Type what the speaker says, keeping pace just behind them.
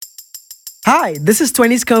Hi, this is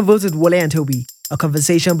 20s Convos with Wale and Toby, a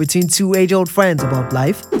conversation between two age-old friends about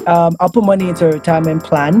life. I'll put money into a retirement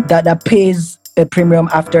plan that pays a premium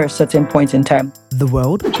after a certain point in time. The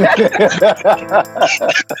world. See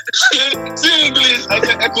English, I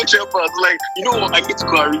said echo chambers. Like, you know what? I need to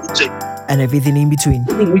go and really check. And everything in between.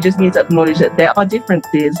 I think we just need to acknowledge that there are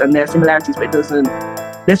differences and there are similarities, but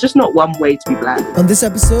there's just not one way to be black. On this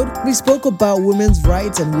episode, we spoke about women's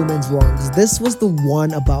rights and women's wrongs. This was the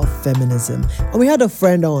one about feminism. And we had a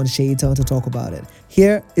friend on, Shaita, to talk about it.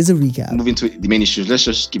 Here is a recap. Moving to the main issues, let's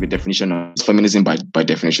just give a definition of feminism by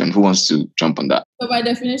definition. Who wants to jump on that? So by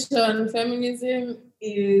definition, feminism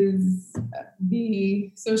is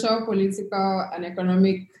the social, political, and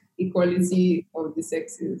economic equality of the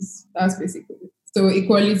sexes. That's basically it. So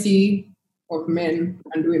equality of men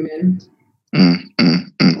and women.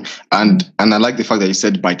 And I like the fact that you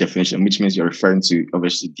said by definition, which means you're referring to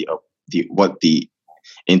obviously the what the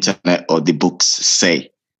internet or the books say,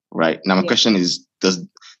 right? Now my question is, does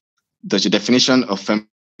your definition of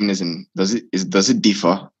feminism does it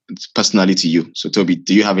differ personally to you? So Toby,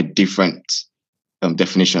 do you have a different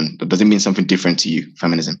definition? Does it mean something different to you,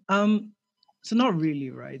 feminism? So not really,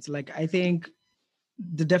 right? Like I think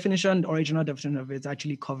the original definition of it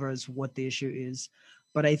actually covers what the issue is.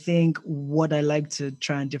 But I think what I like to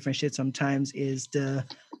try and differentiate sometimes is the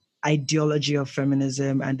ideology of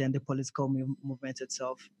feminism and then the political movement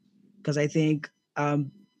itself. Because I think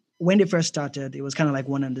when they first started, it was kind of like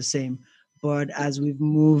one and the same. But as we've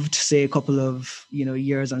moved, say, a couple of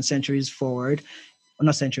years and centuries forward, well,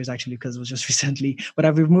 not centuries actually, because it was just recently, but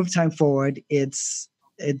as we've moved time forward, it's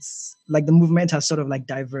like the movement has sort of like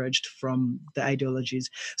diverged from the ideologies.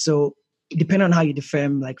 So depending on how you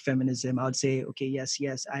define like feminism, I would say, okay, yes,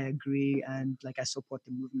 I agree. And like, I support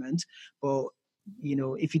the movement. But,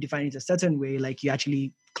 if you define it a certain way, like you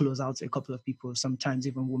actually close out a couple of people, sometimes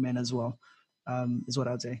even women as well, is what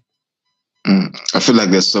I would say. I feel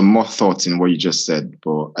like there's some more thoughts in what you just said,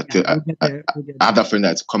 but I have that friend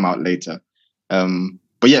that's come out later.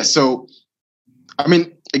 But yeah, so, I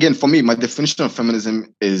mean, again, for me, my definition of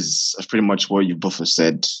feminism is pretty much what you both have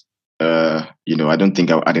said. I don't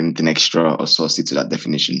think I'll add anything extra or saucy to that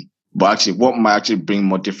definition. But actually, what might actually bring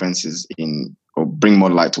more differences in or bring more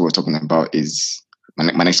light to what we're talking about is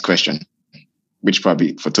my next question, which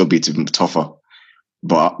probably for Toby it's even tougher.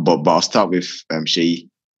 But I'll start with Shei.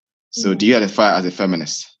 So, do you identify as a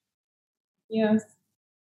feminist? Yes.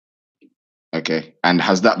 Okay, and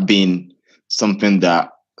has that been something that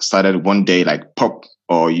started one day like pop,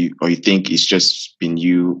 or you think it's just been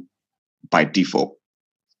you by default?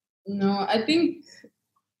 No, I think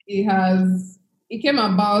it came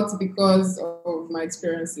about because of my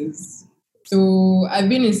experiences. So I've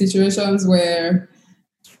been in situations where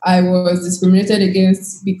I was discriminated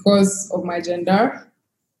against because of my gender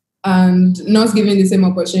and not given the same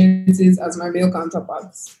opportunities as my male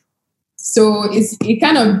counterparts. So it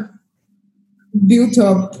kind of built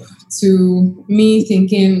up to me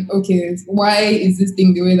thinking, okay, why is this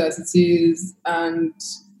thing the way that it is? And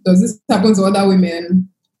does this happen to other women?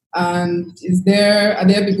 And are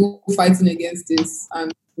there people fighting against this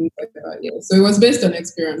and things like that? Yeah. So it was based on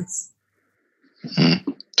experience.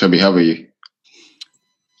 Toby, how about you?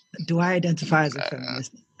 Do I identify as a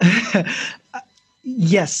feminist?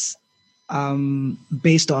 Yes.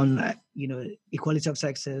 Based on equality of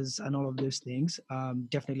sexes and all of those things,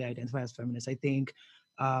 definitely identify as feminist. I think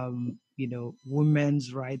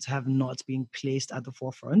women's rights have not been placed at the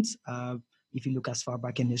forefront. If you look as far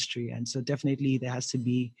back in history. And so definitely there has to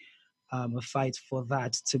be a fight for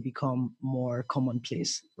that to become more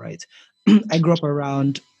commonplace, right? I grew up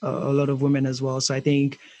around a lot of women as well. So I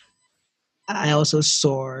think I also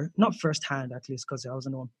saw, not firsthand at least, because I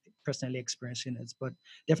wasn't one personally experiencing it, but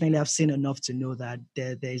definitely I've seen enough to know that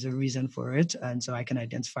there is a reason for it. And so I can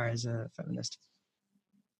identify as a feminist.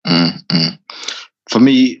 For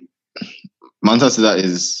me, my answer to that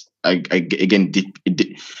is,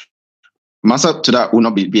 my answer to that will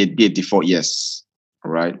not be a default yes,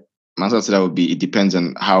 right? My answer to that would be, it depends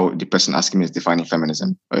on how the person asking me is defining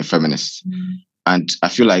feminism or a feminist. And I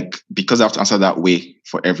feel like because I have to answer that way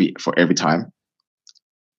for every time,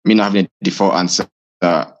 me not having a default answer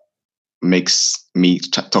makes me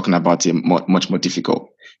talking about it much more difficult.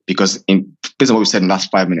 Because based on what we said in the last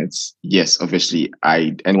 5 minutes, yes, obviously,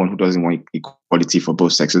 anyone who doesn't want equality for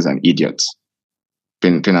both sexes and idiots,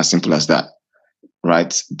 plain as simple as that,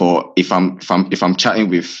 right? But if I'm chatting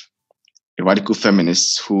with a radical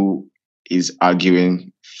feminist who is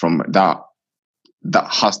arguing from that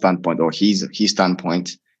her standpoint or his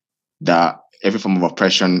standpoint that every form of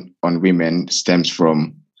oppression on women stems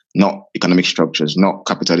from not economic structures, not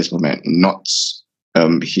capitalist movement, not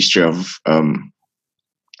history of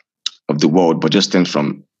the world, but just stems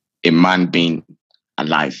from a man being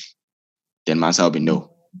alive, then my answer will be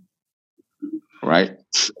no. Right?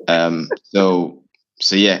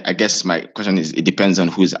 So yeah, I guess my question is, it depends on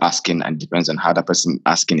who's asking and depends on how that person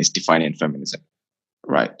asking is defining feminism.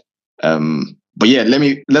 Right. But yeah,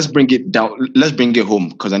 let's bring it down. Let's bring it home,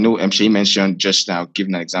 because I know Shay mentioned just now,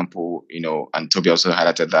 giving an example, and Toby also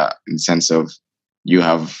highlighted that in the sense of you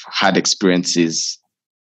have had experiences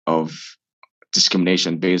of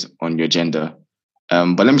discrimination based on your gender.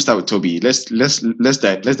 But let me start with Toby. Let's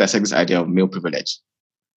dissect this idea of male privilege.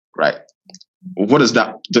 Right. What is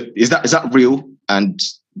that? Is that real? And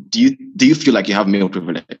do you feel like you have male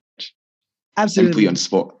privilege? Absolutely. Let me put you on the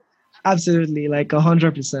spot. Absolutely, like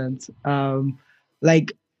 100%.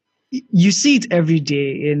 Like you see it every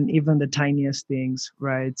day in even the tiniest things,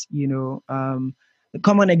 right? The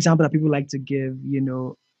common example that people like to give,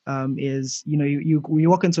 is you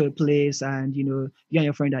walk into a place and you and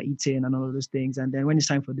your friend are eating and all of those things, and then when it's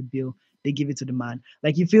time for the bill, they give it to the man.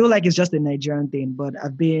 Like you feel like it's just a Nigerian thing, but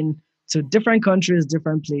I've been to different countries,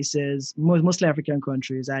 different places, mostly African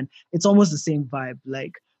countries, and it's almost the same vibe.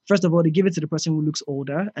 Like first of all, they give it to the person who looks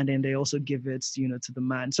older, and then they also give it, to the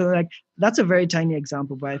man. So like that's a very tiny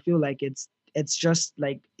example, but I feel like it's just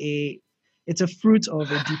like it's a fruit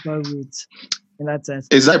of a deeper root in that sense.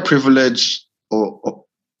 Is that privilege or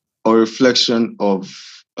reflection of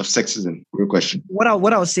sexism? Real question. What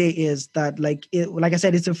I'll say is that like I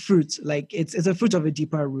said, it's a fruit. Like it's a fruit of a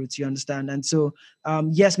deeper root. You understand? And so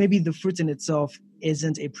yes, maybe the fruit in itself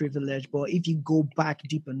isn't a privilege, but if you go back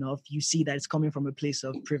deep enough, you see that it's coming from a place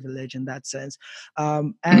of privilege in that sense.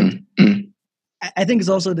 And I think it's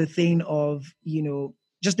also the thing of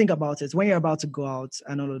just think about it when you're about to go out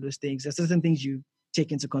and all of those things. There's certain things you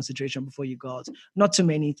take into consideration before you go out. Not too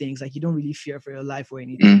many things, like you don't really fear for your life or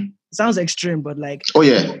anything. It sounds extreme, but like, oh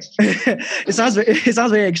yeah, it sounds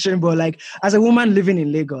very extreme, but like as a woman living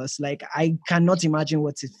in Lagos, like I cannot imagine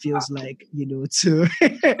what it feels like, to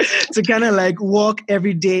to kind of like walk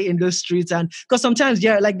every day in those streets. And because sometimes,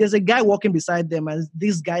 yeah, like there's a guy walking beside them and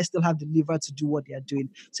these guys still have the liver to do what they're doing.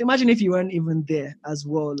 So imagine if you weren't even there as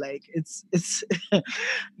well. Like it's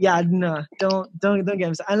yeah, no, don't get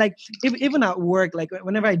me started. And like even at work, like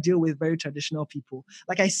whenever I deal with very traditional people,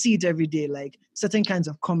 like I see it every day, like certain kinds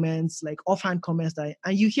of comments, like offhand comments and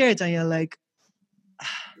you hear it and you're like,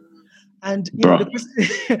 and the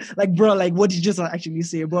person, like, bro, like what did you just actually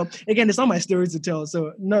say? But again, it's not my story to tell,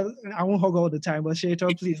 so no, I won't hug all the time. But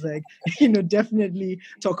Shaito, please, like, definitely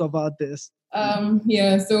talk about this.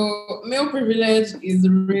 Yeah, so male privilege is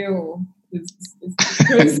real. It's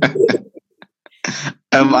crazy.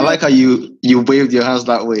 I like how you waved your hands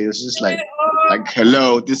that way. It's just like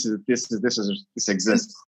hello, this exists.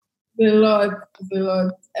 It's a lot.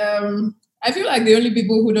 I feel like the only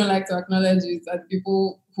people who don't like to acknowledge it are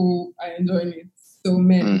people who are enjoying it. So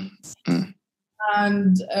men.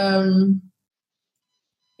 And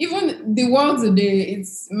even the world today,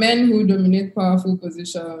 it's men who dominate powerful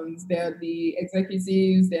positions. They're the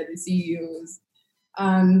executives, they're the CEOs.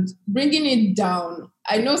 And bringing it down,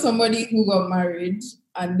 I know somebody who got married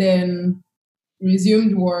and then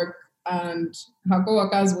resumed work, and her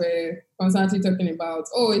co-workers were constantly talking about,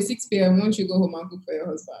 oh, it's 6 p.m., won't you go home and cook for your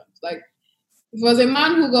husband? Like, if it was a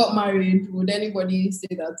man who got married, would anybody say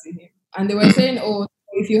that to him? And they were saying, oh,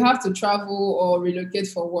 if you have to travel or relocate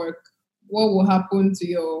for work, what will happen to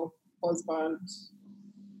your husband?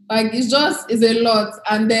 Like, it's a lot.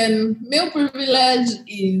 And then male privilege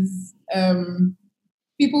is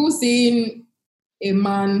people seeing a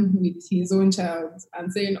man with his own child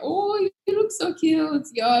and saying, oh, you look so cute,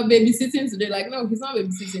 you're babysitting today. Like, no, he's not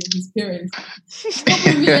babysitting, his parents.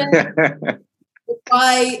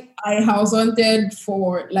 Why I house hunted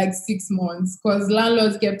for like 6 months, because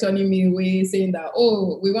landlords kept turning me away, saying that,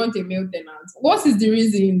 oh, we want a male tenant. What is the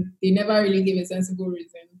reason? They never really gave a sensible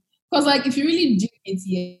reason. Because like if you really do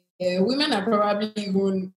it here, women are probably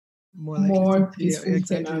even more peaceful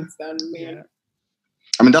tenants than men. Yeah.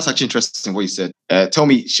 I mean, that's actually interesting what you said. Tell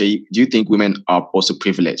me, Shay, do you think women are also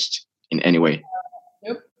privileged in any way?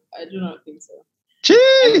 Nope, I do not think so.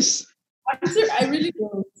 Jeez! I really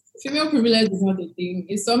don't. Female privilege is not a thing.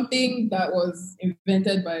 It's something that was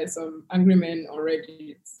invented by some angry men on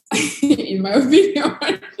Reddit, in my opinion.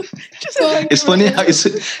 It's funny how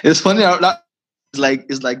that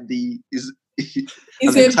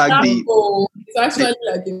it's a black hole. It's actually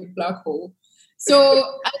like a black hole. So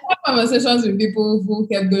I have conversations with people who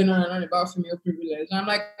kept going on and on about female privilege. And I'm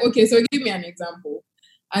like, okay, so give me an example.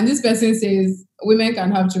 And this person says women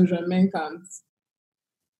can have children, men can't.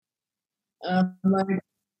 I'm like,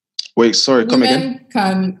 wait, sorry, come again. Women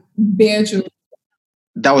can bear children.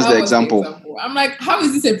 That was the example. I'm like, how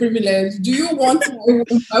is this a privilege? Do you want my womb?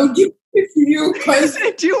 I will give it to you.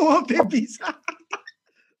 Do you want babies?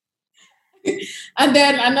 And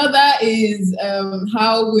then another is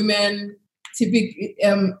how women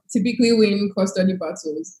typically win custody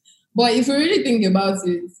battles. But if you really think about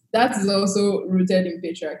it, that is also rooted in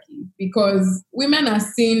patriarchy, because women are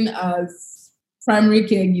seen as primary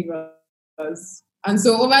caregivers. And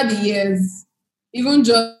so over the years, even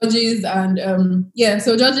judges and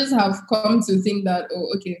so judges have come to think that,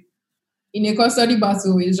 in a custody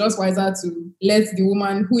battle, it's just wiser to let the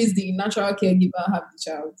woman who is the natural caregiver have the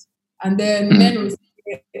child. And then men will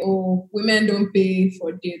say, women don't pay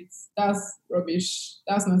for dates. That's rubbish.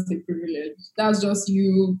 That's not a privilege. That's just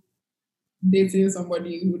you dating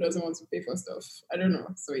somebody who doesn't want to pay for stuff. I don't know.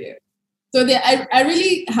 So yeah. So I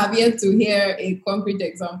really have yet to hear a concrete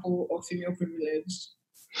example of female privilege.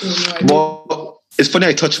 So, well, it's funny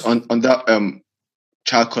I touched on that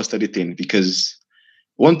child custody thing, because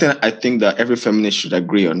one thing I think that every feminist should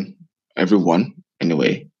agree on, everyone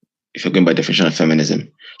anyway, if you're going by definition of feminism,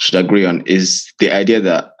 should agree on, is the idea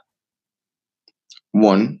that,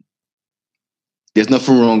 one, there's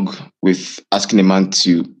nothing wrong with asking a man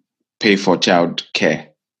to pay for child care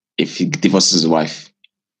if he divorces his wife,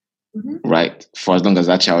 right? For as long as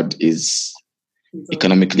that child is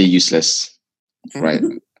economically useless, right?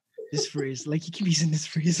 This phrase, like you keep using this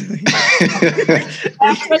phrase.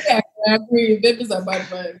 I agree. Babies are bad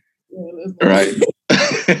vibes. Yeah, right.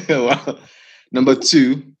 Well, number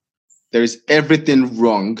two, there is everything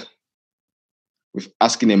wrong with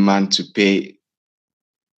asking a man to pay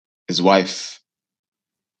his wife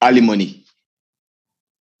alimony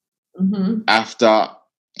after,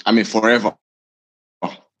 forever.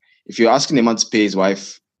 If you're asking a man to pay his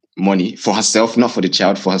wife money for herself, not for the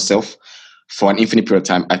child, for herself, for an infinite period of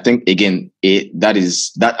time, I think, again,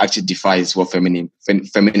 that actually defies what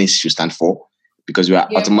feminists should stand for, because we are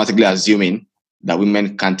automatically assuming that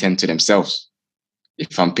women can tend to themselves.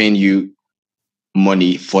 If I'm paying you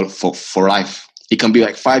money for life, it can be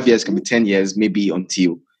like 5 years, it can be 10 years, maybe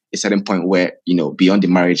until a certain point where, beyond the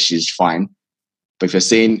marriage, she's fine. But if you're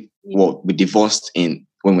saying, well, we divorced when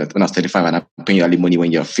I was 35 and I'm paying you alimony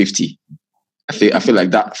when you're 50, I feel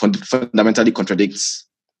like that fundamentally contradicts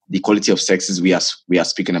the quality of sexes we are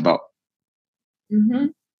speaking about.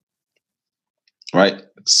 Right?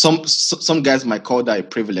 Some guys might call that a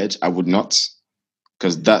privilege. I would not,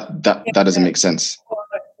 because that doesn't make sense.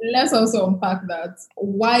 Let's also unpack that.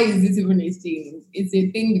 Why is it even a thing? It's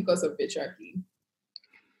a thing because of patriarchy.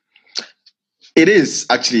 It is,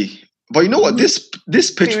 actually. But you know what? This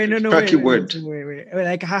patriarchy word. Wait.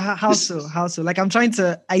 Like how so? How so? Like I'm trying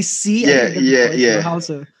to. I see. Yeah. How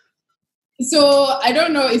so? So I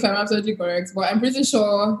don't know if I'm absolutely correct, but I'm pretty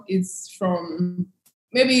sure it's from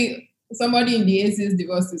maybe somebody in the 80s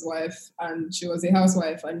divorced his wife, and she was a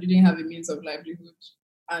housewife and didn't have a means of livelihood,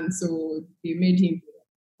 and so they made him.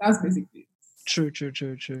 That's basically true.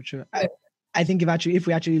 I think if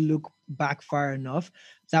we actually look back far enough,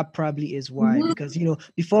 that probably is why. Because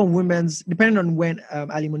before depending on when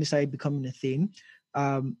alimony started becoming a thing,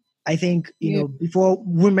 I think before,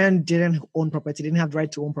 women didn't own property, didn't have the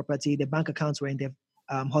right to own property. Their bank accounts were in their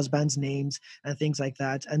husbands' names and things like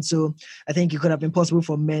that. And so I think it could have been possible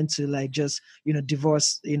for men to like just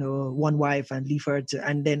divorce one wife and leave her to,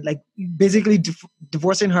 and then like basically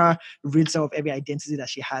divorcing her rids her of every identity that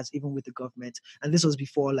she has, even with the government. And this was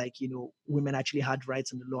before like women actually had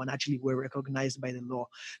rights in the law and actually were recognized by the law.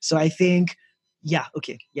 So I think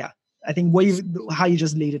I think how you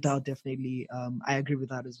just laid it out, definitely, I agree with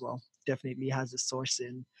that as well. Definitely has a source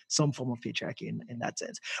in some form of patriarchy in that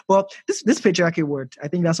sense. Well, this patriarchy word, I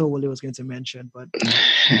think that's what Wole was going to mention, but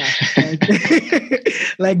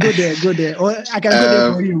like go there. Or I can go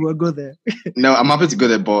there for you, we'll go there. No, I'm happy to go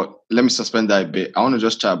there, but let me suspend that a bit. I want to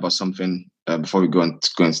just chat about something before we go into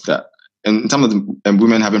that. In terms of the,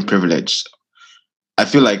 women having privilege, I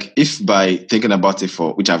feel like if by thinking about it,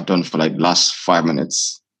 which I've done for like the last 5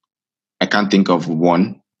 minutes, I can't think of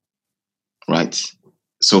one, right,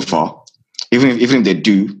 so far. Even if they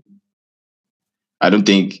do, I don't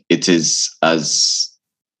think it is as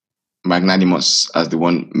magnanimous as the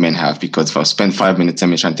one men have, because if I spend 5 minutes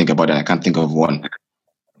trying to think about it, I can't think of one,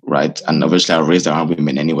 right? And obviously I'll raise around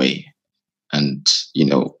women anyway, and,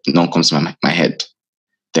 none comes to my head.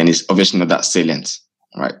 Then it's obviously not that salient,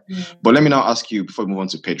 right? But let me now ask you, before we move on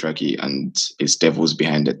to patriarchy and its devils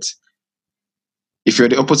behind it, if you're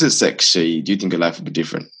the opposite sex, Shay, do you think your life would be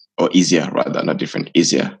different? Or easier, rather, not different,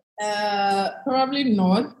 easier? Probably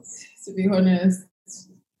not, to be honest.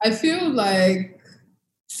 I feel like,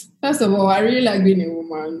 first of all, I really like being a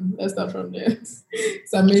woman. Let's start from there.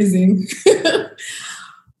 It's amazing.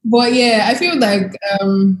 But yeah, I feel like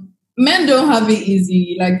men don't have it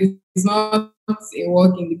easy. Like it's not a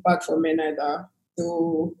walk in the park for men either.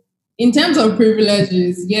 So in terms of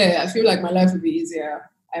privileges, yeah, I feel like my life would be easier.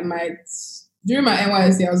 I might during my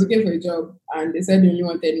NYSC, I was looking for a job and they said they only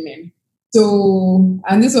wanted men. So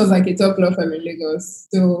and this was like a top law firm in Lagos.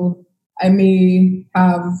 So I may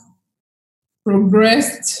have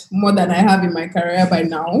progressed more than I have in my career by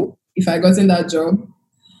now if I got in that job.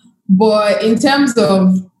 But in terms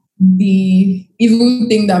of the evil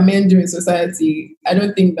thing that men do in society, I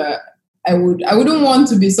don't think that I wouldn't want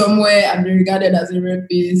to be somewhere and be regarded as a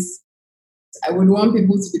rapist. I would want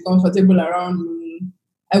people to be comfortable around me.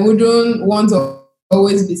 I wouldn't want to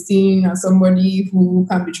always be seen as somebody who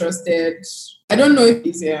can be trusted. I don't know if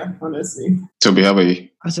it's here, honestly. Toby, how about you?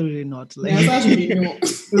 Absolutely not. The answer should be no.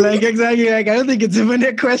 Like exactly. Like I don't think it's even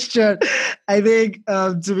a question. I think,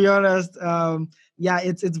 to be honest, yeah,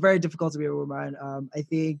 it's very difficult to be a woman. I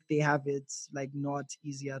think they have it like not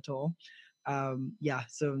easy at all. Yeah,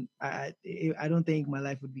 so I don't think my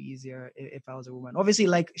life would be easier if I was a woman. Obviously,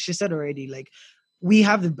 like she said already, like we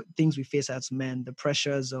have the things we face as men, the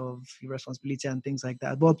pressures of responsibility and things like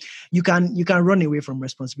that. But you can run away from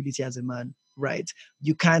responsibility as a man, right?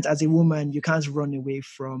 You can't, as a woman, you can't run away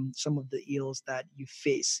from some of the ills that you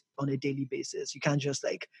face on a daily basis. You can't just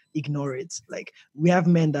like ignore it. Like we have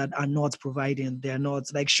men that are not providing. They're not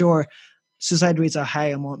like sure. Suicide rates are high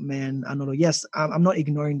among men. I don't know. Yes, I'm not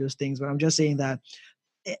ignoring those things, but I'm just saying that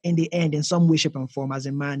in the end, in some way, shape, and form, as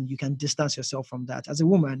a man, you can distance yourself from that. As a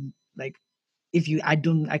woman, like I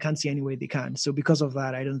can't see any way they can. So because of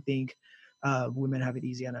that, I don't think women have it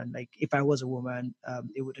easier. And like, if I was a woman,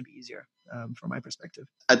 it wouldn't be easier from my perspective.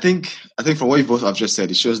 I think from what you both have just said,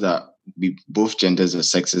 it shows that we both genders or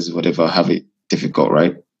sexes, whatever, have it difficult,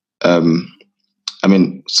 right? I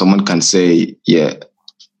mean, someone can say, yeah,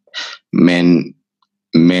 men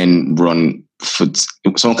run food.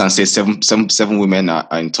 Someone can say seven women are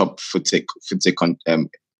in top food tech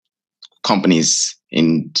companies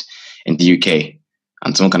in the UK,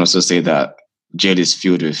 and someone can also say that jail is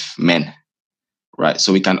filled with men, right?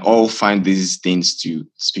 So we can all find these things to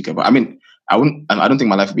speak about. I mean, I don't think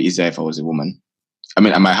my life would be easier if I was a woman. I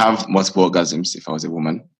mean, I might have multiple orgasms if I was a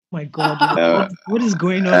woman. Oh my God, what is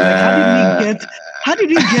going on? Like, how did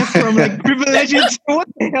we get from like privileges? What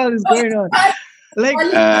the hell is going on? Like,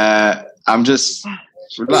 I'm just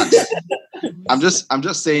relax. I'm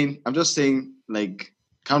just saying, like,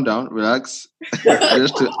 calm down, relax. I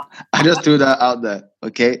just threw that out there,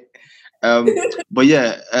 okay? But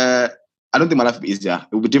yeah, I don't think my life would be easier.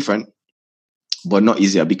 It would be different, but not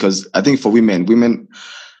easier, because I think for women,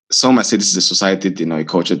 some might say this is a society thing or a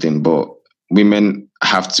culture thing, but women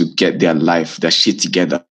have to get their shit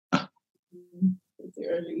together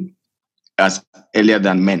as earlier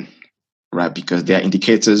than men, right? Because there are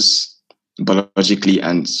indicators biologically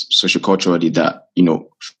and socioculturally that,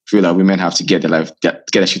 feel that women have to get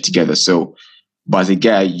their shit together. So, but as a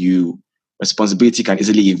guy, responsibility can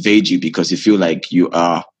easily evade you because you feel like you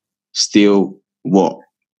are still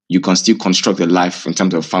you can still construct a life in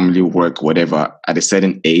terms of family, work, whatever, at a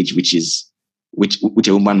certain age, which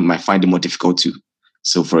a woman might find it more difficult to.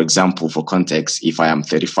 So, for example, for context, if I am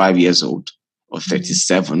 35 years old or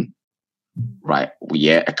 37, right,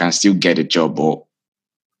 yeah, I can still get a job or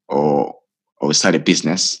start a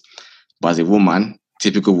business. But as a woman,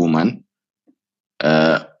 typical woman,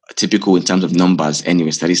 typical in terms of numbers,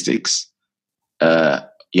 anyway, statistics,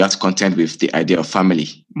 you have to contend with the idea of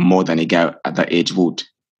family more than a guy at that age would,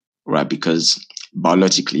 right? Because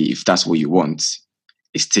biologically, if that's what you want,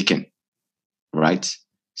 it's taken, right?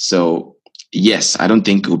 So yes, I don't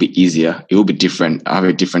think it will be easier. It will be different. I have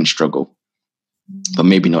a different struggle, but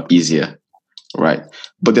maybe not easier, right?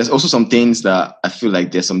 But there's also some things that I feel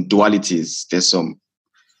like there's some dualities. There's some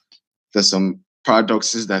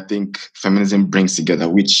paradoxes that I think feminism brings together,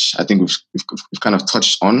 which I think we've kind of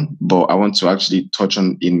touched on, but I want to actually touch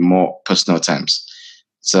on in more personal terms.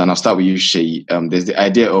 So, and I'll start with you, Shay. There's the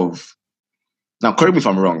idea of, now correct me if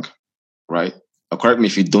I'm wrong, right? Or correct me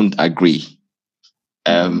if you don't agree.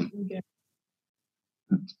 Okay.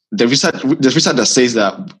 There's research that says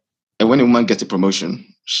that when a woman gets a promotion,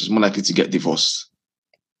 she's more likely to get divorced,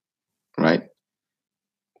 right?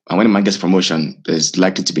 And when a man gets a promotion, there's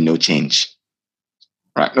likely to be no change,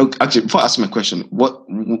 right? No, actually, before I ask my question, what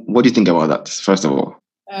do you think about that? First of all,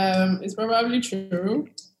 it's probably true,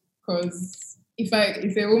 because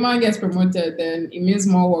if a woman gets promoted, then it means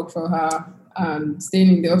more work for her and staying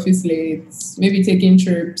in the office late, maybe taking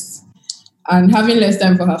trips, and having less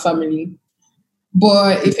time for her family.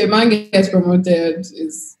 But if a man gets promoted,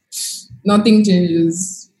 nothing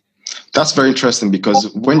changes. that's very interesting,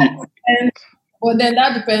 because when you But then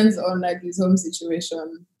that depends on like his home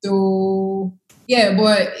situation. So yeah,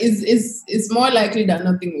 but it's more likely that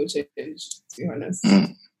nothing will change, to be honest.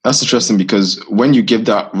 That's interesting, because when you give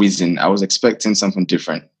that reason, I was expecting something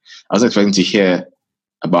different. I was expecting to hear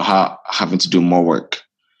about her having to do more work,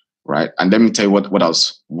 right? And let me tell you what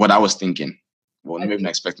I was thinking. Well, maybe not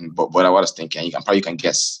expecting, but what I was thinking, you can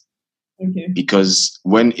guess. Okay. Because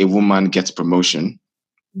when a woman gets promotion,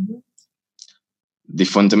 the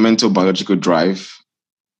fundamental biological drive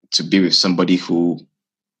to be with somebody who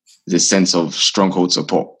the sense of stronghold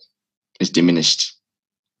support is diminished,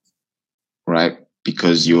 right?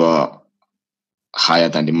 Because you are higher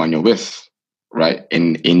than the man you're with, right?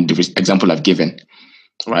 In the example I've given,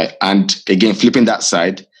 right? And again, flipping that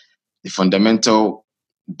side, the fundamental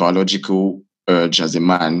biological urge as a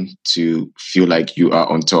man to feel like you are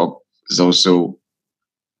on top is also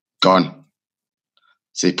gone.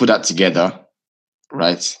 So you put that together,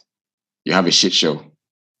 right? You have a shit show.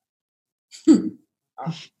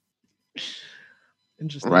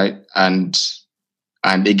 Interesting. Right? And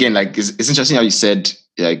again, like it's interesting how you said,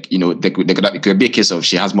 like, you know, it could be a case of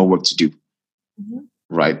she has more work to do.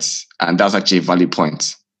 Right? And that's actually a valid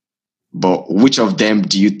point. But which of them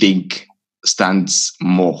do you think stands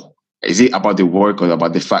more? Is it about the work or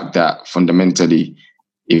about the fact that fundamentally,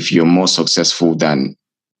 if you're more successful than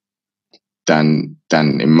a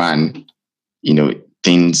man, you know,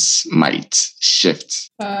 things might shift?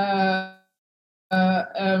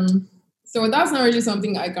 So that's not really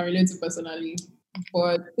something I can relate to personally.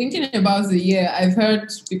 But thinking about the year, I've heard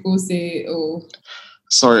people say, "Oh,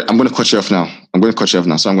 sorry, I'm going to cut you off now. So I'm going to cut you off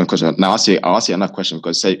now. I'll ask you another question,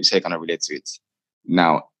 because you say you cannot relate to it.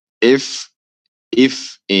 Now, if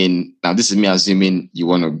now this is me assuming you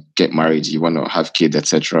want to get married, you want to have kids,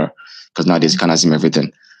 etc. Because nowadays you can assume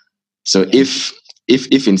everything. So if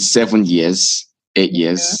in 7 years, 8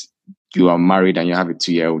 years, you are married and you have a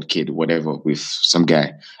 2-year-old kid, whatever, with some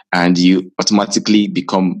guy, and you automatically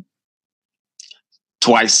become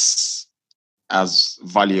twice as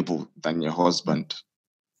valuable than your husband,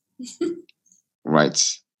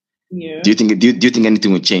 right? yeah." Do you think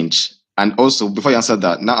anything will change? And also, before you answer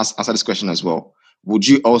that, now answer this question as well. Would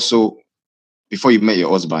you also, before you met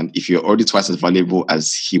your husband, if you're already twice as valuable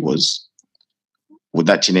as he was, would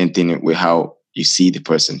that change anything with how you see the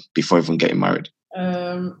person before even getting married?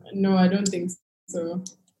 No, I don't think so.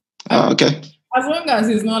 Okay. As long as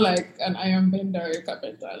he's not like an iron bender or a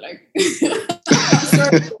carpenter, like. I'm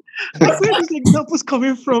sorry. That's where this example's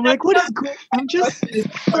coming from. Like, what is going? I'm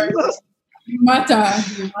lost. You matter.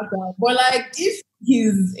 But like, if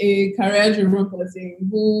he's a career-driven person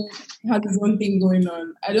who has his own thing going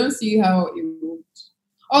on, I don't see how it would.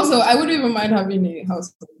 Also, I wouldn't even mind having a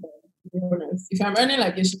house. To be honest, if I'm earning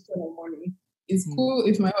like a shit ton of money, it's cool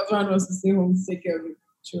if my husband wants to stay home to take care of the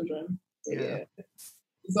children. So yeah,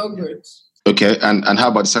 it's all good. Okay, and how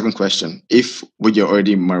about the second question? If when you're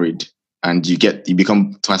already married and you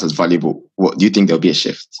become twice as valuable, what do you think there'll be a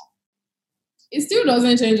shift? It still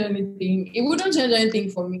doesn't change anything. It wouldn't change anything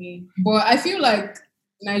for me. But I feel like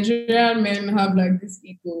Nigerian men have like this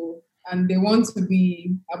ego and they want to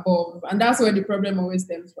be above. And that's where the problem always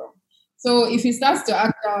stems from. So if he starts to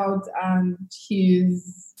act out and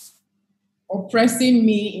he's oppressing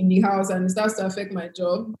me in the house and it starts to affect my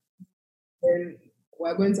job, then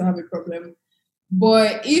we're going to have a problem.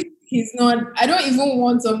 But if he's not, I don't even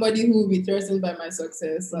want somebody who will be threatened by my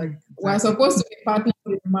success. Like, we're supposed to be partners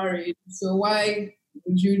in marriage, so why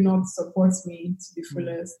would you not support me to the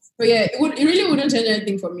fullest? So yeah, it really wouldn't change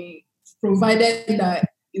anything for me, provided that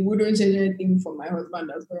it wouldn't change anything for my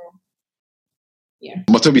husband as well. Yeah.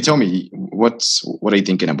 But Toby, tell me, what are you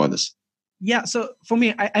thinking about this? Yeah, so for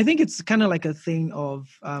me, I think it's kind of like a thing of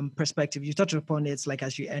perspective. You touched upon it, like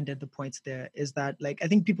as you ended the point there, is that like I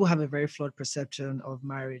think people have a very flawed perception of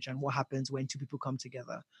marriage and what happens when two people come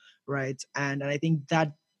together, right? And I think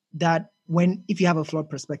that if you have a flawed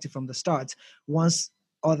perspective from the start, once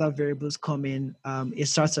other variables come in, it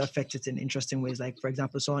starts to affect it in interesting ways. Like, for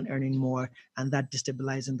example, someone earning more and that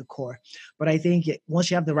destabilizing the core. But I think once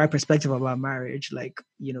you have the right perspective about marriage, like,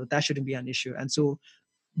 you know, that shouldn't be an issue. And so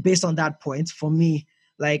based on that point, for me,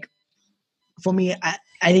 I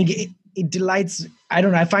think it delights. I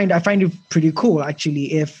don't know. I find it pretty cool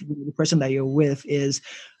actually if the person that you're with is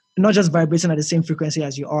not just vibrating at the same frequency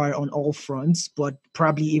as you are on all fronts, but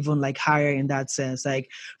probably even like higher in that sense. Like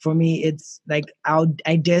for me, it's like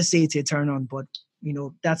I dare say it's a turn on, but you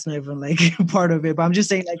know that's not even like part of it. But I'm just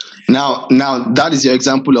saying like now that is your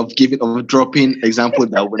example of dropping example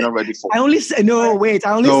that we're not ready for. I only said no. Wait,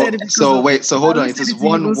 I only said it. So hold on. It is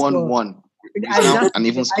 1-1. An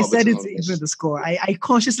even score. I said it's even the score. I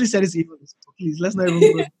consciously said it's even the score. Please, let's not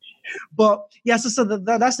even go. But yeah, so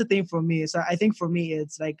that's the thing for me. So I think for me,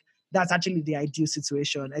 it's like that's actually the ideal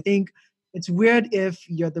situation. I think it's weird if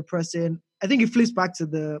you're the person. I think it flips back to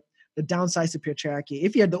the downsides of patriarchy.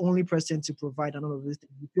 If you're the only person to provide and all of this,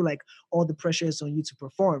 you feel like all the pressure is on you to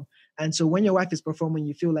perform. And so when your wife is performing,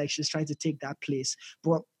 you feel like she's trying to take that place.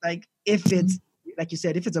 But like if it's like you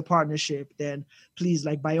said, if it's a partnership, then please,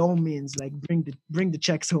 like by all means, like bring the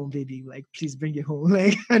checks home, baby. Like please bring it home.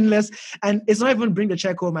 Like and it's not even bring the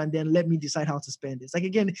check home and then let me decide how to spend it. Like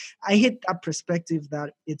again, I hate that perspective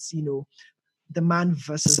that it's the man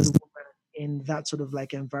versus the woman in that sort of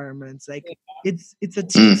like environment. Like it's a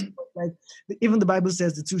team sport. Like even the Bible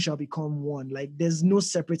says the two shall become one. Like there's no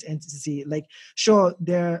separate entity. Like sure,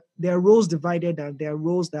 there are roles divided and there are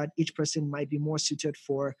roles that each person might be more suited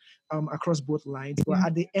for across both lines. But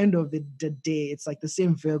at the end of the day, it's like the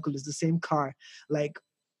same vehicle, it's the same car. Like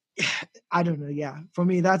I don't know. Yeah, for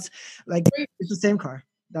me, that's like it's the same car.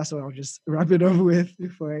 That's what I'll just wrap it up with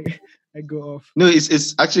before I go off. No,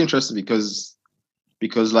 it's actually interesting because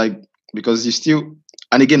you still,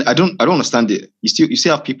 and again, I don't understand it. You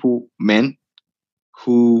still have men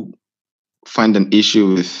who find an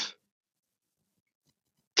issue with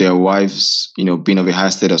their wives, being of a higher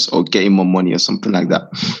status or getting more money or something like that.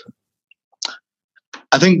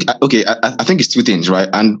 I think I think it's two things, right?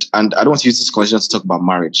 And I don't want to use this conversation to talk about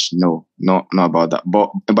marriage. No, not about that.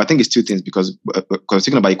 But I think it's two things because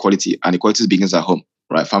talking about equality, and equality begins at home,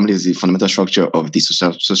 right? Family is the fundamental structure of the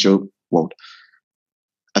social world.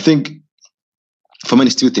 I think for me,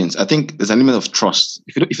 it's two things. I think there's an element of trust.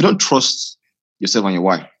 If you don't trust yourself and your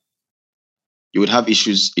wife, you would have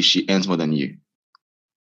issues if she earns more than you.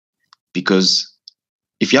 Because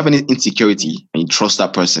if you have any insecurity and you trust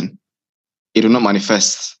that person, it will not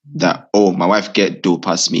manifest that, oh, my wife get dough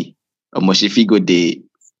past me. Or Moshifi go day,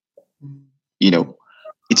 it will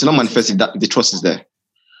not manifest if the trust is there.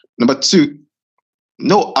 Number two,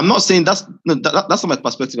 no, I'm not saying that's not my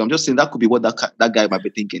perspective. I'm just saying that could be what that guy might be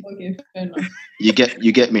thinking. Okay, fair enough.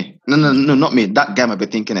 You get me? No, not me. That guy might be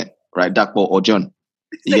thinking it, right? Dak or John.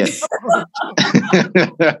 Yes.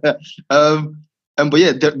 But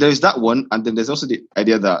yeah, there's that one, and then there's also the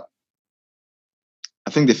idea that I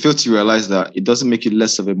think they fail to realize that it doesn't make you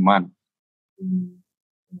less of a man,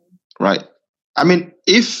 right? I mean,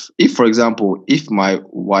 if for example, if my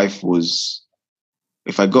wife was,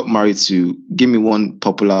 if I got married to, give me one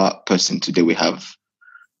popular person today we have.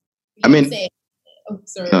 I mean,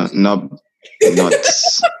 not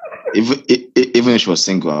even if she was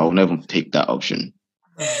single, I would never pick that option.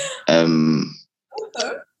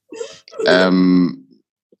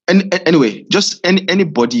 And anyway, just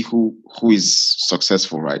anybody who is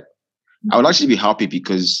successful, right? I would actually be happy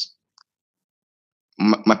because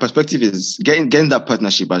my perspective is getting that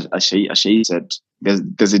partnership. As Shayi said,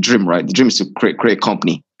 there's a dream, right? The dream is to create a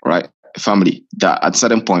company, right? A family that at a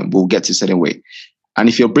certain point will get to a certain way. And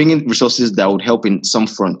if you're bringing resources that would help in some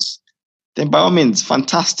fronts, then by all means,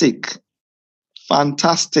 fantastic.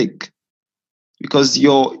 Because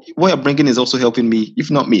what you're bringing is also helping me,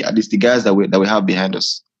 if not me, at least the guys that we have behind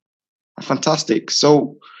us. Fantastic.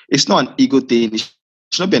 So it's not an ego thing. It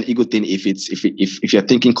should not be an ego thing if you're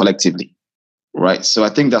thinking collectively, right? So I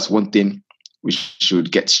think that's one thing we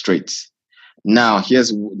should get straight. Now,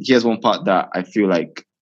 here's one part that I feel like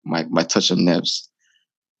might touch on nerves.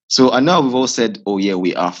 So I know we've all said, oh yeah,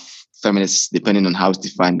 we are feminists, depending on how it's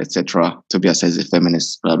defined, etc. Tobias says a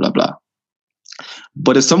feminist, blah blah blah.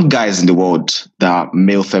 But there's some guys in the world that are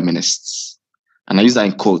male feminists, and I use that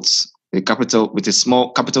in quotes, with a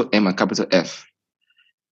small capital M and capital F.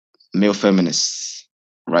 Male feminists,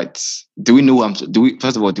 right? Do we know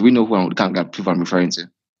first of all, do we know who I'm referring to?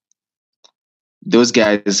 Those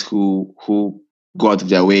guys who go out of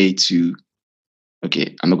their way to,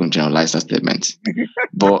 okay, I'm not going to generalize that statement,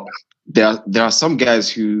 but there are some guys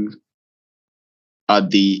who are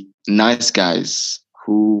the nice guys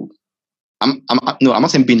who, I'm not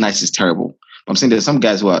saying being nice is terrible, but I'm saying there's some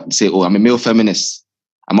guys who say, oh, I'm a male feminist,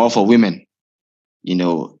 I'm all for women,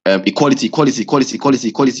 equality,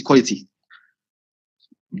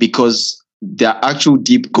 because their actual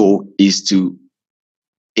deep goal is to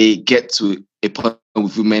get to a point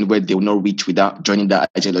with women where they will not reach without joining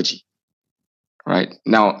that ideology. Right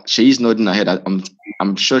now, she's nodding her head.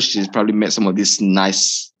 I'm sure she's probably met some of these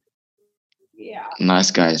nice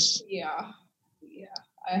guys. Yeah,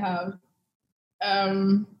 I have.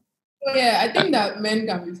 I think that men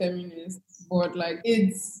can be feminists, but like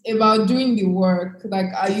it's about doing the work.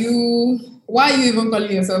 Like, why are you even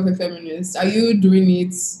calling yourself a feminist? Are you doing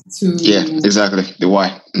it to? Yeah, exactly. The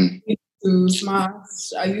why. To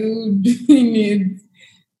smash? Are you doing it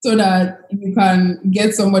so that you can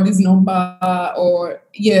get somebody's number or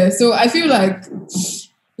So I feel like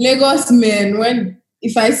Lagos men,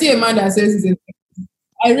 if I see a man that says he's a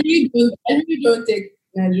I really don't take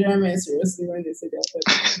Nigerian men seriously when they say they're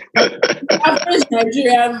feminist. The average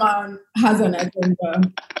Nigerian man has an agenda.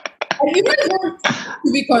 And you guys don't have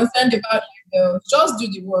to be concerned about labels. Just do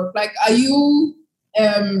the work. Like, are you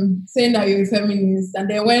saying that you're a feminist, and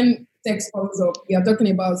then when text comes up, we are talking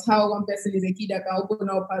about how one person is a key that can open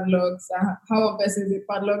up padlocks, how one person is a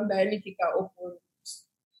padlock that any key can open.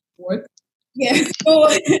 What? Yeah. So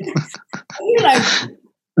I feel like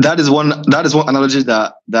that is one analogy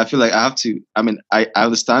that I feel like I have to. I mean, I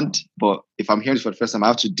understand, but if I'm hearing it for the first time, I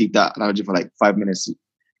have to dig that analogy for like 5 minutes.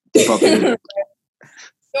 So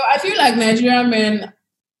I feel like Nigerian men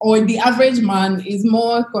or the average man is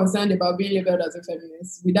more concerned about being labeled as a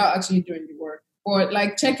feminist without actually doing the work. Or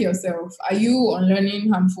like, check yourself. Are you unlearning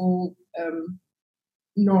harmful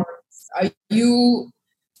norms? Are you,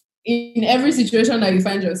 in every situation that you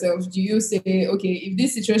find yourself, do you say, okay, if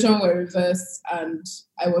this situation were reversed and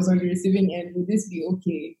I was on the receiving end, would this be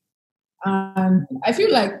okay? And I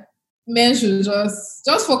feel like men should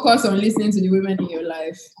just focus on listening to the women in your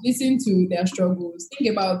life. Listen to their struggles.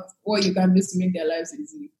 Think about what you can do to make their lives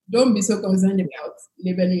easy. Don't be so concerned about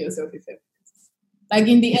labeling yourself a feminist. Like,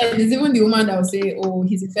 in the end, it's even the woman that will say, oh,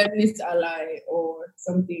 he's a feminist ally or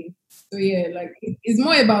something. So yeah, like, it's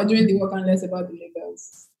more about doing the work and less about the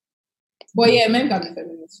labels. But yeah, men can be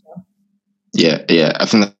feminists. Yeah. I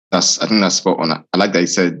think that's spot on. I like that you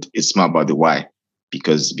said it's more about the why.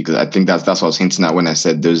 Because I think that's what I was hinting at when I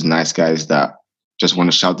said those nice guys that just want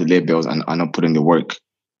to shout the labels and are not putting the work,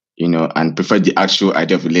 and prefer the actual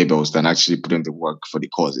idea of the labels than actually putting the work for the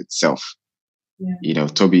cause itself. Yeah.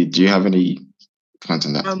 Toby, do you have any comments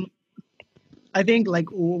on that? I think like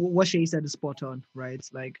what Shay said is spot on, right?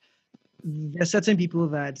 Like, there are certain people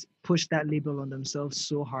that push that label on themselves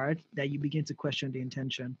so hard that you begin to question the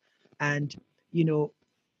intention. And,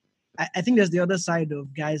 I think there's the other side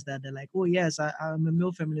of guys that they're like, oh yes, I'm a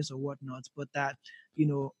male feminist or whatnot, but that,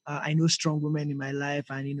 I know strong women in my life,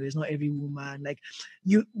 and it's not every woman. Like,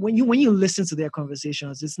 when you listen to their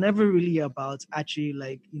conversations, it's never really about actually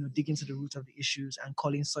like digging to the root of the issues and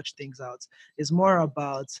calling such things out. It's more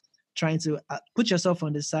about trying to put yourself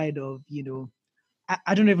on the side of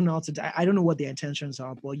I don't even know how to. I don't know what their intentions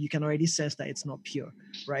are, but you can already sense that it's not pure,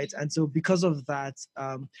 right? And so, because of that,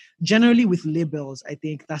 generally with labels, I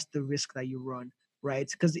think that's the risk that you run, right?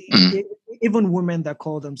 Because even women that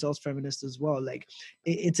call themselves feminists as well, like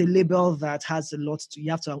it's a label that has a lot. You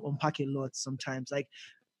have to unpack a lot sometimes. Like,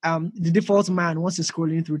 the default man, once he's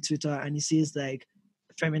scrolling through Twitter and he sees like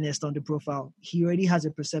feminist on the profile, he already has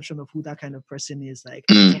a perception of who that kind of person is. Like.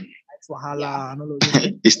 Wahala and all of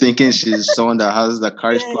this. He's thinking she's someone that has the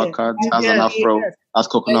courage placard, has an afro, has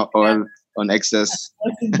coconut oil on excess.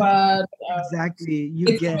 Exactly.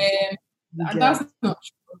 You get. That's not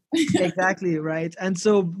true. Exactly, right. And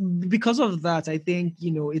so because of that, I think,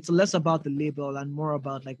 it's less about the label and more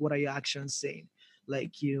about like, what are your actions saying?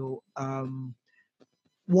 Like,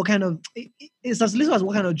 what kind of, it's as little as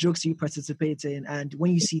what kind of jokes you participate in, and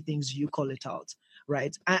when you see things, you call it out,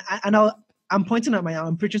 right? And I'm preaching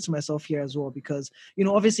to myself here as well, because,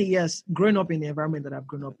 obviously, yes, growing up in the environment that I've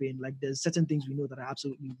grown up in, like there's certain things we know that are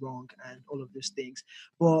absolutely wrong and all of those things.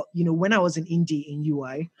 But, when I was in Indie in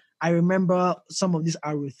UI, I remember some of these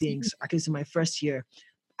arrow things. I guess in my first year,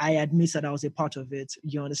 I admit that I was a part of it.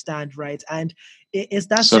 You understand, right? And it's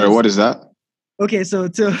that. Sorry, what is that? Okay, so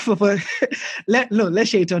let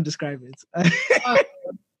Shaitan describe it.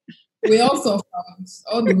 We also found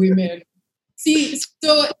all the women. See,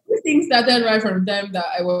 so things started right from the time that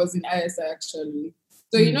I was in ISI actually.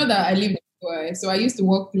 So you know that I live in UI, so I used to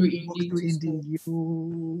walk through Indie.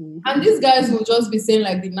 And these guys will just be saying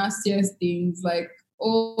like the nastiest things, like,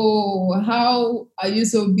 "Oh, how are you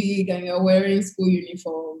so big and you're wearing school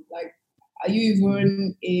uniform? Like, are you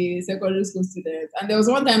even a secondary school student?" And there was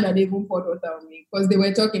one time that they even poured water on me because they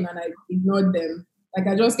were talking and I ignored them. Like,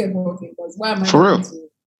 I just kept walking because why am I? For real?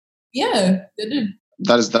 Yeah, they did.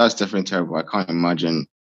 That's definitely terrible. I can't imagine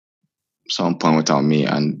someone point without me,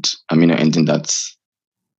 and ending that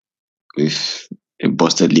with a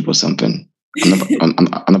busted lip or something. I'm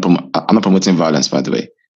not promoting violence, by the way.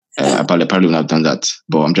 I probably wouldn't have done that,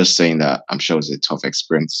 but I'm just saying that I'm sure it's a tough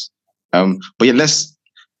experience. But yeah, let's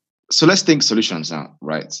think solutions now,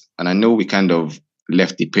 right? And I know we kind of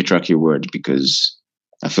left the patriarchy word because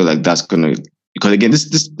I feel like that's because again,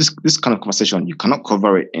 this kind of conversation, you cannot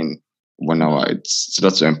cover it in 1 hour. It's a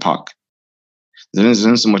lot to unpack. There's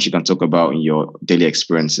not so much you can talk about in your daily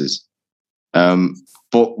experiences.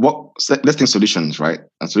 But let's think solutions, right?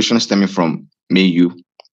 And solutions stemming from me, you,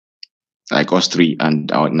 like us three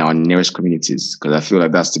and our nearest communities, because I feel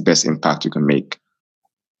like that's the best impact you can make.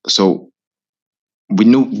 So we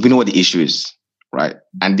know what the issue is, right?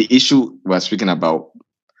 And the issue we're speaking about,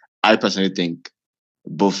 I personally think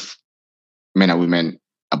both men and women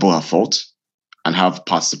are both at fault and have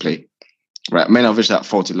parts to play, right? Men are obviously at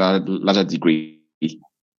fault to a larger degree,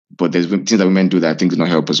 but there's things that women do that I think do not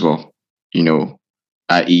help as well.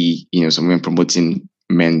 I.e., some women promoting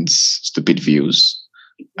men's stupid views,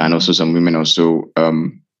 and also some women also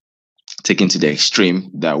taking to the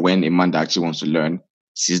extreme that when a man that actually wants to learn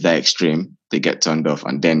sees that extreme, they get turned off,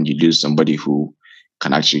 and then you lose somebody who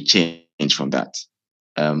can actually change from that.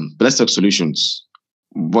 But let's talk solutions.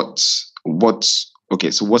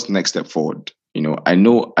 Okay, so what's the next step forward? I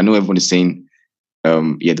know everyone is saying,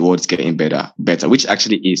 the world is getting better, which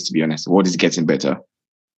actually is, to be honest, the world is getting better.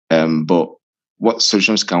 But what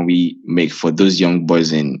solutions can we make for those young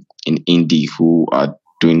boys in indie who are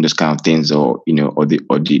doing those kind of things, or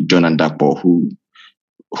the John and Dakpo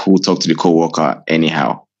who talk to the co-worker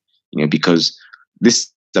anyhow, because this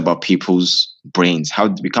is about people's brains.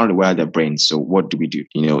 We can't really wire their brains. So what do we do?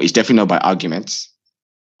 It's definitely not by arguments,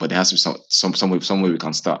 but there has to be some way we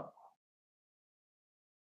can start.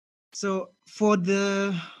 So for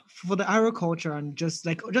the Arrow culture, and just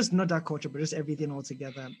not that culture, but just everything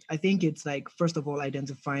altogether, I think it's like, first of all,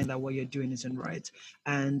 identifying that what you're doing isn't right.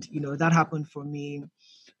 And that happened for me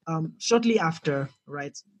shortly after,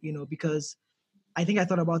 right? Because I think I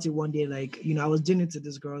thought about it one day, like, I was doing it to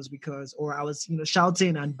these girls or I was,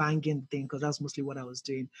 shouting and banging thing, because that's mostly what I was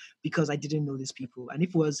doing, because I didn't know these people. And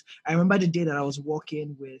I remember the day that I was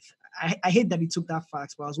walking with, I hate that he took that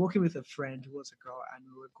fact, but I was walking with a friend who was a girl, and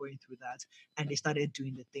we were going through that, and they started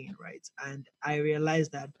doing the thing, right? And I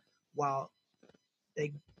realized that, wow,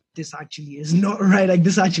 like, this actually is not right. Like,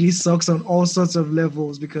 this actually sucks on all sorts of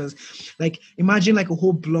levels, because, like, imagine like a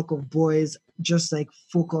whole block of boys just like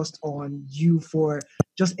focused on you for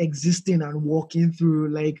just existing and walking through,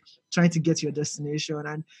 like, trying to get to your destination.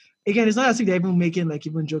 And again, it's not as if they're even making like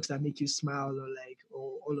even jokes that make you smile,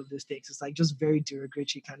 or all of those things. It's like just very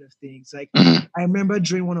derogatory kind of things. Like, I remember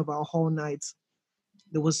during one of our hall nights,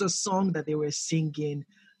 there was a song that they were singing,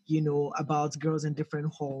 about girls in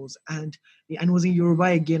different halls, and it was in Yoruba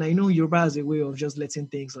again. I know Yoruba has a way of just letting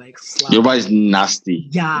things like slap. Yoruba is nasty.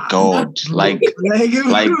 Yeah. God, like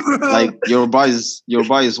Yoruba is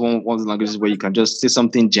one of the languages where you can just say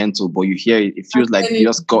something gentle, but you hear it feels like you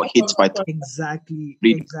just got hit by exactly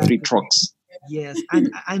three trucks. Yes,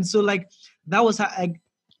 and so like that was how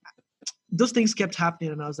those things kept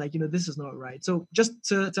happening, and I was like, this is not right. So just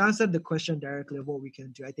to answer the question directly of what we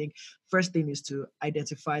can do, I think first thing is to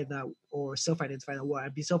identify that, or self-identify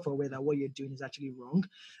that, be self-aware that what you're doing is actually wrong,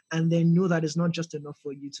 and then know that it's not just enough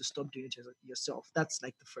for you to stop doing it yourself. That's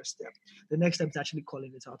like the first step. The next step is actually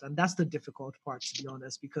calling it out, and that's the difficult part, to be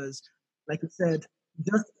honest, because like I said,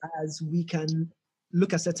 just as we can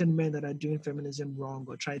look at certain men that are doing feminism wrong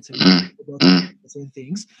or try to certain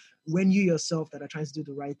things, when you yourself that are trying to do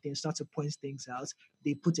the right thing start to point things out,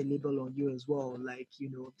 they put a label on you as well. Like,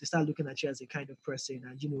 they start looking at you as a kind of person,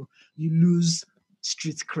 and you lose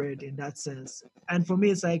street cred in that sense. And for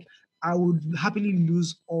me, it's like, I would happily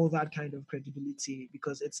lose all that kind of credibility,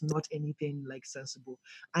 because it's not anything like sensible.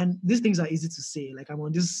 And these things are easy to say. Like, I'm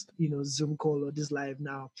on this, Zoom call or this live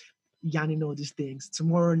now, yarning all these things.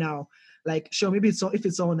 Tomorrow now, like, sure, maybe if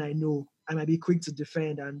it's someone I know, I might be quick to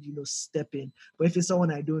defend and step in. But if it's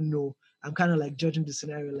someone I don't know, I'm kind of like judging the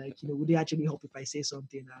scenario, like, would they actually help if I say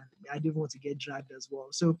something? I don't want to get dragged as well.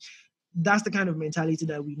 So that's the kind of mentality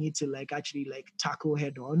that we need to like actually like tackle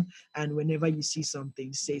head on. And whenever you see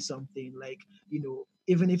something, say something, like,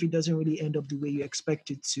 even if it doesn't really end up the way you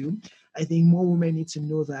expect it to. I think more women need to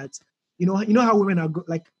know that, how women are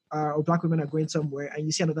or black women are going somewhere, and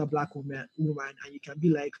you see another black woman, and you can be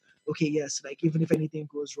like, okay, yes, like, even if anything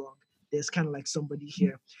goes wrong, there's kind of like somebody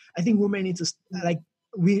here. I think women need to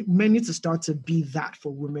men need to start to be that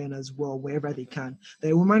for women as well, wherever they can.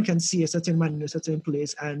 That a woman can see a certain man in a certain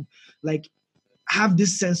place and like have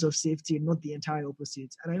this sense of safety, not the entire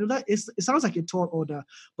opposite. And I know that it sounds like a tall order,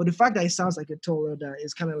 but the fact that it sounds like a tall order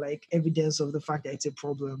is kind of like evidence of the fact that it's a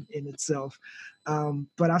problem in itself.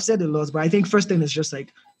 But I've said a lot, but I think first thing is just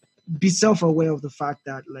like be self-aware of the fact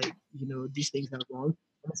that, like, these things are wrong.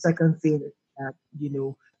 And the second thing is that,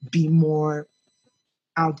 be more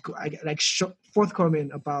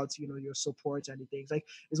forthcoming about, your support and the things. Like,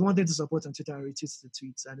 it's one thing to support on Twitter and retweet the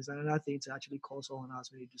tweets, and it's another thing to actually call someone out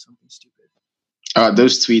when they do something stupid.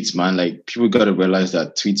 Those tweets, man, like, people got to realize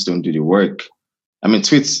that tweets don't do the work. I mean,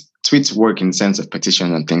 tweets work in the sense of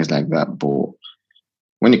petition and things like that, but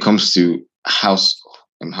when it comes to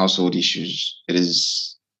household issues, it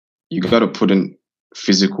is you got to put in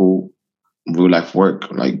physical, real life work.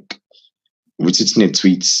 Like retweeting a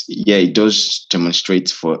tweet, yeah, it does demonstrate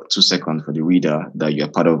for 2 seconds for the reader that you're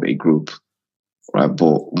part of a group, right?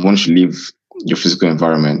 But once you leave your physical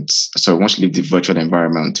environment, so once you leave the virtual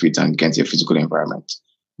environment on Twitter and get into your physical environment,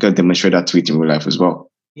 you got to demonstrate that tweet in real life as well.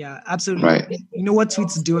 Yeah, absolutely. Right. You know what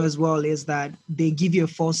tweets do as well is that they give you a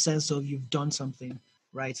false sense of you've done something,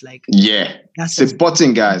 right? Like Yeah, that's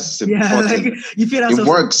supporting guys, yeah, like supporting. you feel that It sense of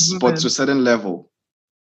works, but to a movement. certain level,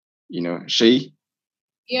 you know, Shay.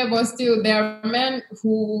 Yeah, but still, there are men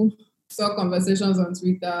who saw conversations on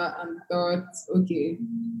Twitter and thought, okay,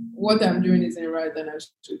 what I'm doing isn't right and I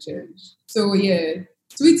should change. So yeah,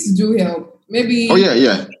 tweets do help. Maybe Oh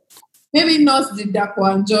yeah. maybe not the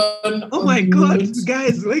Dakwan John Oh on my the god, road.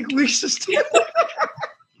 guys, like we should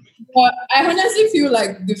But I honestly feel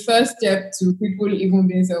like the first step to people even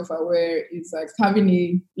being self-aware is like having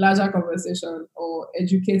a larger conversation or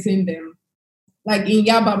educating them. Like in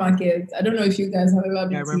Yaba Market, I don't know if you guys have ever Yeah, I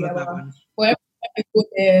been to remember that Yaba. one. But every time I go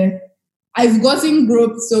there, I've gotten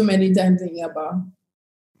groped so many times in Yaba.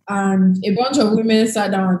 And a bunch of women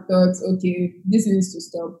sat down and thought, okay, this needs to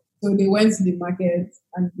stop. So they went to the market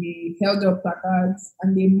and they held up placards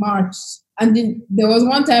and they marched. And then there was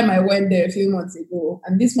one time I went there a few months ago,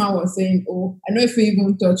 and this man was saying, oh, I know if we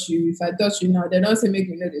even touch you, if I touch you now, they don't say make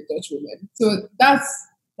me know they touch women. So that's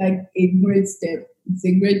like a great step. It's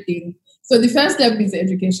a great thing. So the first step is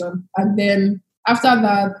education. And then after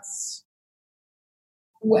that,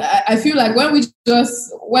 I feel like when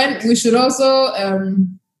we should also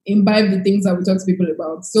imbibe the things that we talk to people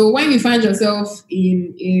about. So when you find yourself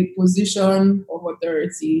in a position of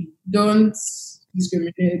authority, don't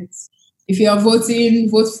discriminate. If you are voting,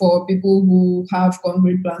 vote for people who have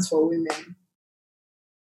concrete plans for women.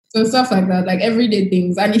 So stuff like that, like everyday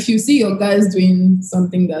things. And if you see your guys doing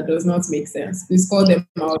something that does not make sense, please call them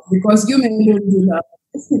out because you men don't do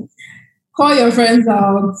that. Call your friends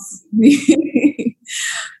out. Be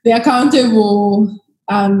accountable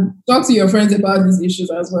and talk to your friends about these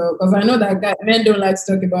issues as well. Because I know that men don't like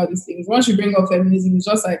to talk about these things. Once you bring up feminism, it's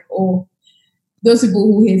just like, oh, those people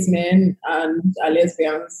who hate men and are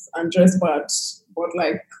lesbians and dress bad. But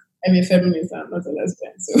like, I'm a feminist, I'm not a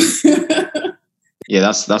lesbian. So Yeah,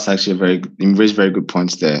 that's actually you raised very good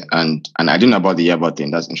points there. And I didn't know about the Yaba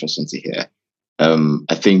thing. That's interesting to hear.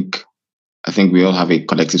 I think we all have a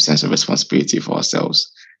collective sense of responsibility for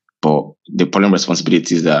ourselves. But the problem with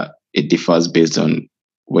responsibility is that it differs based on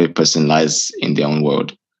where a person lies in their own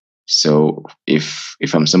world. So if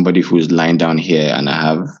I'm somebody who's lying down here and I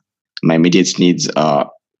have my immediate needs are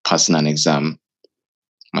passing an exam,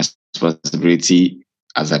 my responsibility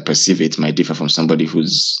as I perceive it might differ from somebody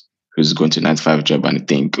who's going to a 9 to 5 job and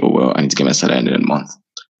think, oh well, I need to get my salary at the end of the month.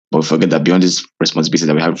 But we forget that beyond this responsibility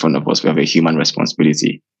that we have in front of us, we have a human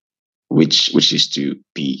responsibility, which is to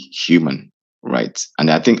be human, right? And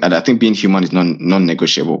I think being human is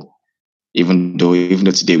non-negotiable. Even though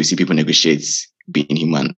today we see people negotiate being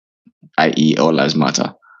human, i.e., all lives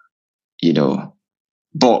matter, you know.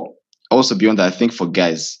 But also beyond that, I think for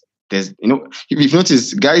guys, there's if you've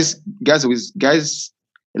noticed, guys,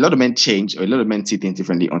 a lot of men change or a lot of men see things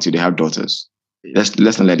differently until they have daughters. Let's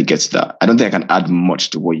not let it get to that. I don't think I can add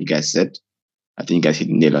much to what you guys said. I think you guys hit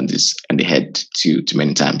the nail on the head too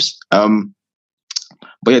many times.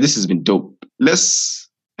 But yeah, this has been dope.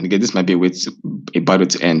 And again, this might be a bad way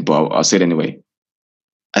to end, but I'll say it anyway.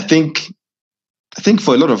 I think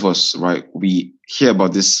for a lot of us, right, we hear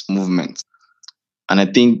about this movement. And I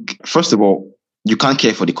think, first of all, you can't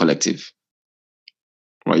care for the collective,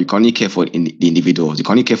 right? You can only care for the individuals. You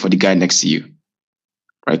can only care for the guy next to you,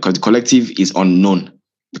 right? Because the collective is unknown.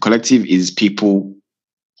 The collective is people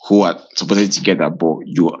who are supposedly together, but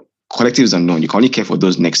your collective is unknown. You can only care for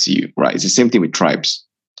those next to you, right? It's the same thing with tribes,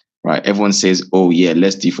 right? Everyone says, oh yeah,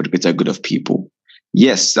 let's do it for the greater good of people.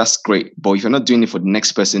 Yes, that's great. But if you're not doing it for the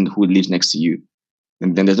next person who lives next to you,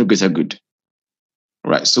 then there's no greater good,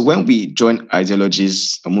 right? So when we join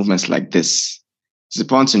ideologies or movements like this, it's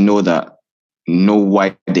important to know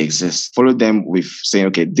why they exist. Follow them with saying,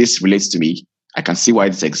 okay, this relates to me. I can see why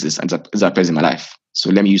this exists and this appears in my life. So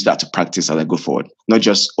let me use that to practice as I go forward. Not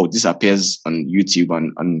just, oh, this appears on YouTube,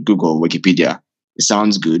 on Google, Wikipedia. It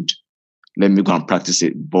sounds good. Let me go and practice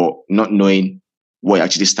it, but not knowing what it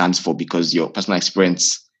actually stands for because your personal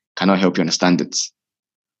experience cannot help you understand it.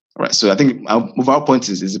 All right. So I think our point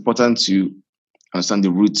is it's important to understand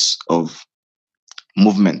the roots of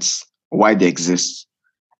movements, why they exist,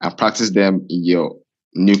 and practice them in your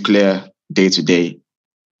nuclear day-to-day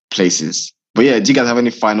places. But yeah, do you guys have any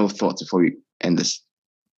final thoughts before we end this?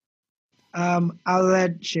 I'll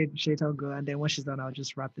let Shaital go, and then when she's done, I'll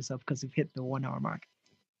just wrap this up because we've hit the 1 hour mark.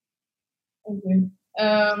 Okay.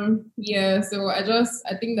 Yeah, so I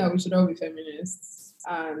think that we should all be feminists.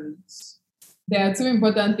 And there are two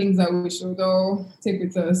important things that we should all take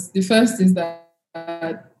with us. The first is that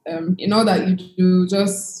in all that you do,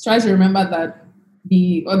 just try to remember that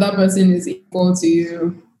the other person is equal to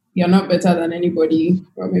you. You're not better than anybody,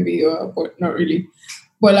 or maybe you are, but not really.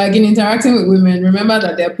 But like in interacting with women, remember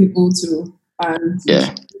that they're people too, and you Yeah.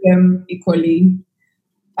 should treat them equally.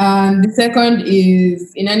 And the second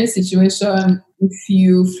is in any situation, if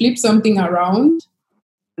you flip something around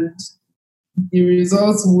and the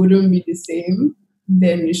results wouldn't be the same,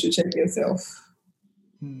 then you should check yourself.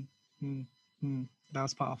 Hmm, hmm, hmm.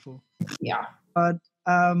 That's powerful. Yeah. But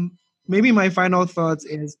maybe my final thoughts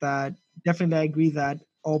is that definitely I agree that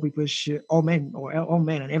all people should, all men or all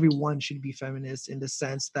men and everyone should be feminists in the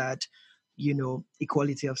sense that, you know,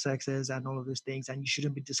 equality of sexes and all of those things, and you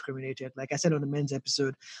shouldn't be discriminated. Like I said on the men's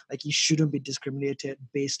episode, like you shouldn't be discriminated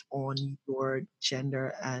based on your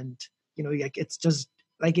gender, and you know, like it's just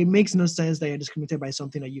like it makes no sense that you're discriminated by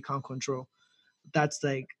something that you can't control. That's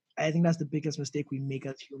like I think that's the biggest mistake we make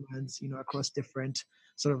as humans, you know, across different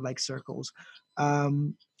sort of like circles.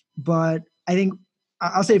 But I think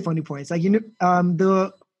I'll say funny points. Like, you know,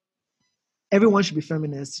 the everyone should be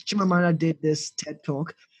feminist. Chimamanda did this TED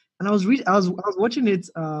talk, and I was watching it,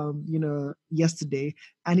 you know, yesterday,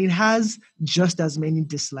 and it has just as many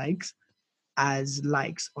dislikes as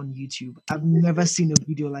likes on YouTube. I've never seen a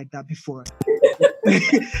video like that before.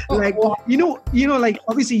 Like like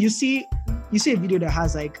obviously you see a video that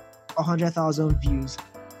has like 100,000 views,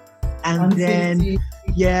 and then 150.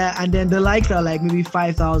 and then the likes are like maybe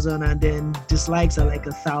 5,000, and then dislikes are like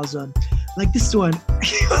 1,000. Like this one,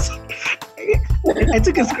 I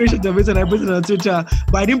took a screenshot of it and I put it on Twitter,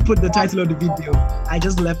 but I didn't put the title of the video. I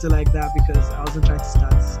just left it like that because I wasn't trying to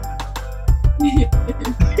start.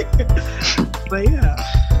 But yeah,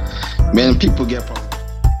 Man, people get problems.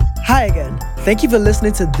 Hi again. Thank you for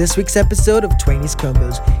listening to this week's episode of 20s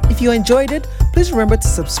Combos. If you enjoyed it, please remember to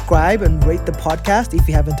subscribe and rate the podcast if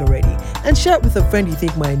you haven't already. And share it with a friend you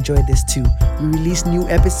think might enjoy this too. We release new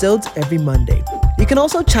episodes every Monday. You can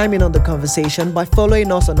also chime in on the conversation by following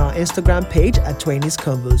us on our Instagram page at 20s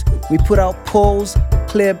Combos. We put out polls,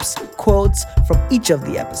 clips, quotes from each of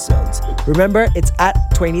the episodes. Remember, it's at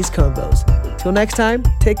 20s Combos. Till next time,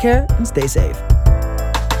 take care and stay safe.